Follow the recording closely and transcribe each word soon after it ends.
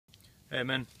Hey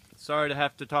man, sorry to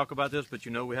have to talk about this, but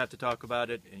you know we have to talk about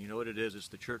it, and you know what it is. It's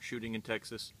the church shooting in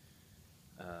Texas.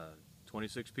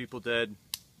 26 people dead.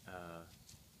 Uh,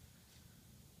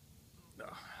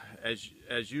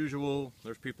 as usual,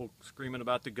 there's people screaming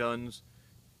about the guns.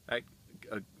 A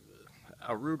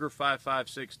Ruger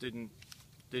 5.56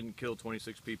 didn't kill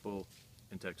 26 people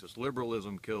in Texas.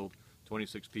 Liberalism killed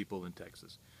 26 people in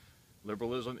Texas.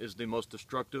 Liberalism is the most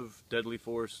destructive, deadly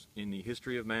force in the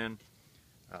history of man.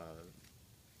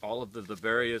 All of the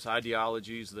various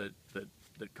ideologies that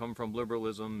come from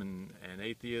liberalism and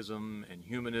atheism and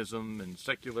humanism and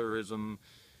secularism,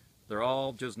 they're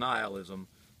all just nihilism.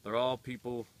 They're all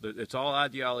people, it's all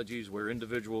ideologies where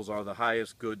individuals are the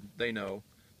highest good they know.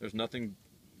 There's nothing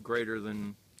greater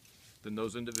than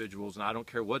those individuals, and I don't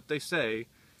care what they say,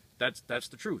 that's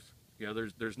the truth. You know,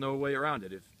 there's no way around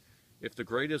it. If the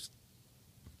greatest,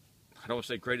 I don't want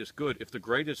to say greatest good, if the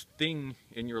greatest thing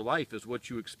in your life is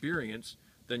what you experience,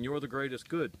 then you're the greatest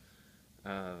good.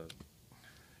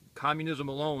 Communism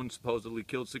alone supposedly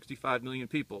killed 65 million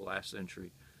people last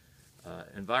century.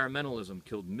 Environmentalism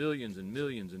killed millions and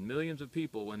millions and millions of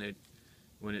people when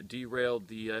it derailed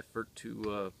the effort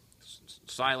to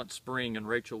silence Spring and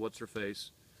Rachel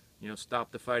what's-her-face,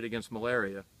 stop the fight against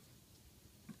malaria.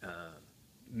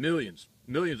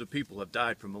 Millions of people have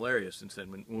died from malaria since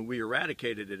then. When we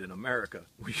eradicated it in America,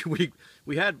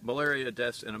 we had malaria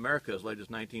deaths in America as late as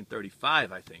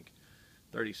 1935, I think,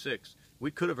 36.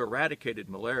 We could have eradicated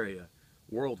malaria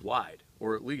worldwide,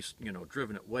 or at least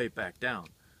driven it way back down.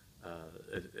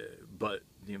 But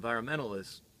the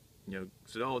environmentalists,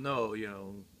 said, "Oh no,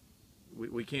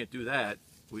 we can't do that.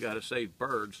 We got to save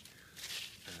birds."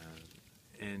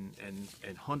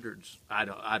 And hundreds, I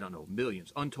don't know,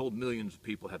 millions, untold millions of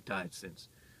people have died since.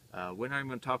 We're not even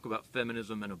going to talk about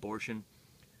feminism and abortion.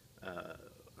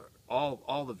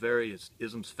 All the various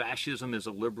isms. Fascism is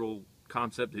a liberal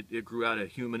concept. It grew out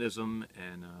of humanism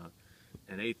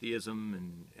and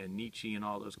atheism, and Nietzsche and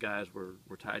all those guys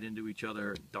were tied into each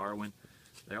other. Darwin,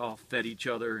 they all fed each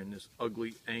other in this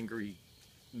ugly, angry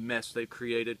mess they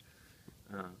created.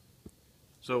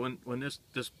 So when this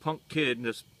punk kid,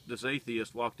 this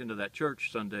atheist, walked into that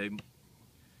church Sunday,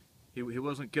 he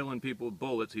wasn't killing people with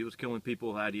bullets. He was killing people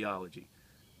with ideology.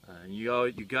 And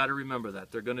you got to remember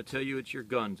that. They're going to tell you it's your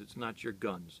guns. It's not your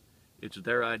guns. It's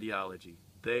their ideology.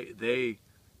 They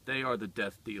are the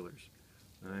death dealers.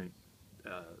 Right?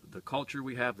 The culture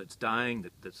we have that's dying,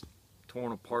 that's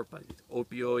torn apart by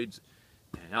opioids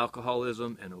and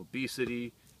alcoholism and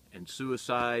obesity and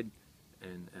suicide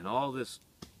and all this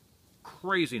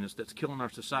craziness that's killing our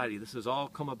society. This has all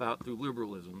come about through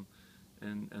liberalism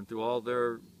and through all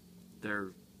their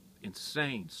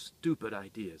insane, stupid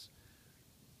ideas.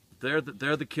 They're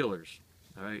the killers.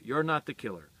 All right, you're not the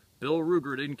killer. Bill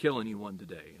Ruger didn't kill anyone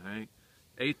today. All right,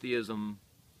 atheism,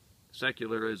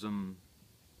 secularism,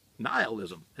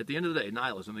 nihilism. At the end of the day,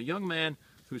 nihilism. A young man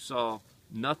who saw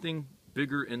nothing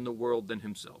bigger in the world than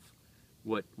himself.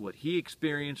 What he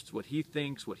experienced, what he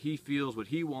thinks, what he feels, what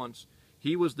he wants.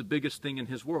 He was the biggest thing in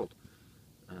his world.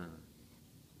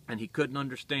 And he couldn't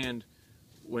understand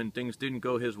when things didn't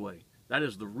go his way. That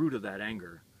is the root of that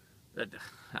anger.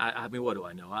 I mean, what do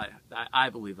I know? I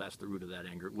believe that's the root of that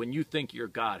anger. When you think you're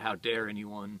God, how dare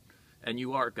anyone, and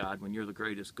you are God when you're the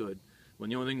greatest good.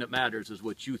 When the only thing that matters is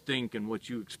what you think and what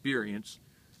you experience,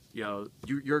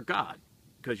 you're God,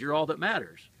 because you're all that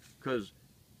matters. Because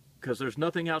there's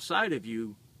nothing outside of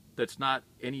you that's not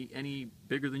any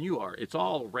bigger than you are. It's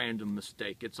all random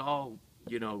mistake. It's all,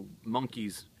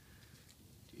 monkeys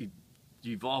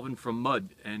evolving from mud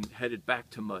and headed back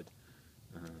to mud.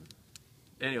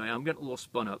 Anyway, I'm getting a little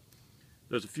spun up.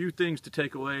 There's a few things to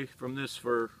take away from this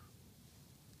for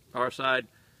our side.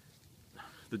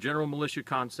 The general militia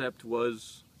concept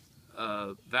was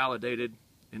validated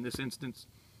in this instance.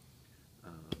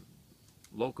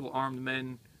 Local armed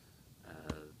men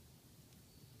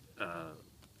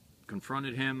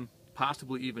confronted him,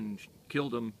 possibly even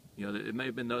killed him. It may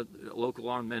have been the local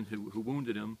armed men who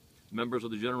wounded him, members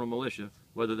of the general militia,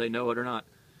 whether they know it or not.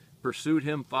 Pursued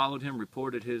him, followed him,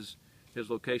 reported his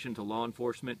location to law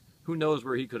enforcement. Who knows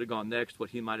where he could have gone next, what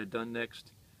he might have done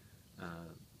next.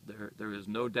 There is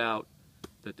no doubt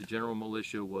that the general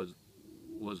militia was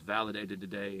validated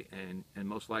today and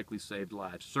most likely saved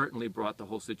lives. Certainly brought the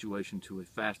whole situation to a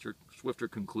faster, swifter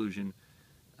conclusion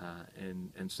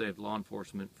and saved law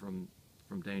enforcement from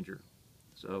danger.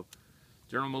 So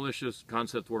general militia's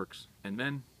concept works. And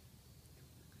then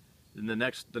the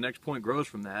next point grows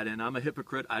from that, and I'm a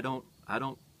hypocrite. I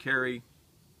don't carry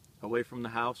away from the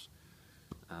house.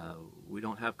 We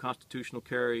don't have constitutional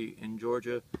carry in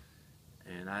Georgia.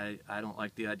 and I don't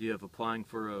like the idea of applying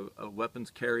for a weapons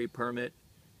carry permit,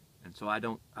 and so I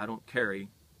don't carry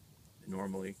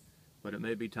normally, but it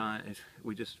may be time.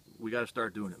 We got to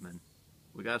start doing it, man.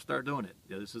 We got to start doing it.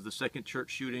 Yeah, this is the second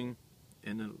church shooting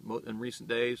in recent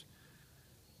days.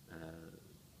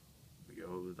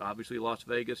 Obviously, Las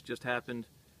Vegas just happened.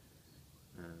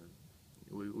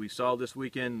 We saw this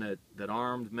weekend that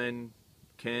armed men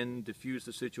can diffuse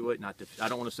the situation. I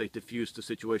don't want to say diffuse the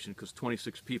situation because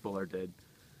 26 people are dead,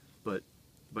 but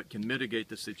can mitigate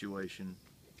the situation,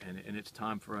 and it's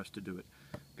time for us to do it,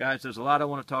 guys. There's a lot I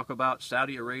want to talk about.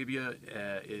 Saudi Arabia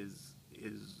is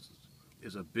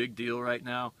a big deal right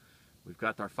now. We've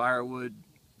got our firewood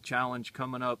challenge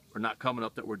coming up, or not coming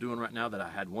up, that we're doing right now that I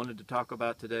had wanted to talk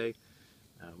about today.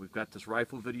 We've got this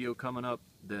rifle video coming up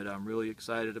that I'm really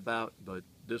excited about, but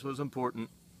this was important,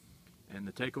 and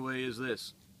the takeaway is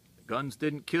this: guns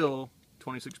didn't kill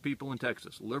 26 people in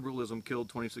Texas. Liberalism killed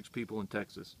 26 people in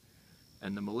Texas,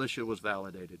 and the militia was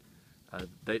validated.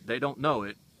 They don't know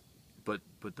it, but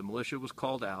the militia was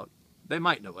called out. They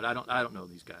might know it. I don't know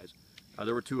these guys.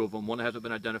 There were two of them. One hasn't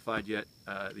been identified yet.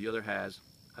 The other has,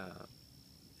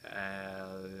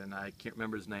 and I can't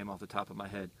remember his name off the top of my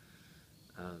head.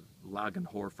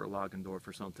 Lagendorf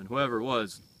or something. Whoever it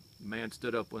was, the man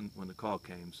stood up when the call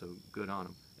came, so good on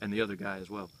him. And the other guy as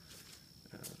well.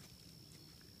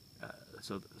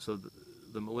 So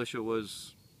the militia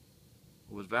was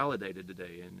validated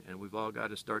today, and we've all got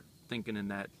to start thinking in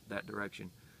that direction.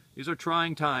 These are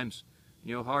trying times.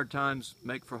 You know, hard times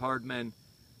make for hard men,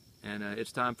 and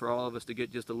it's time for all of us to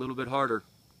get just a little bit harder.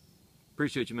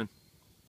 Appreciate you, man.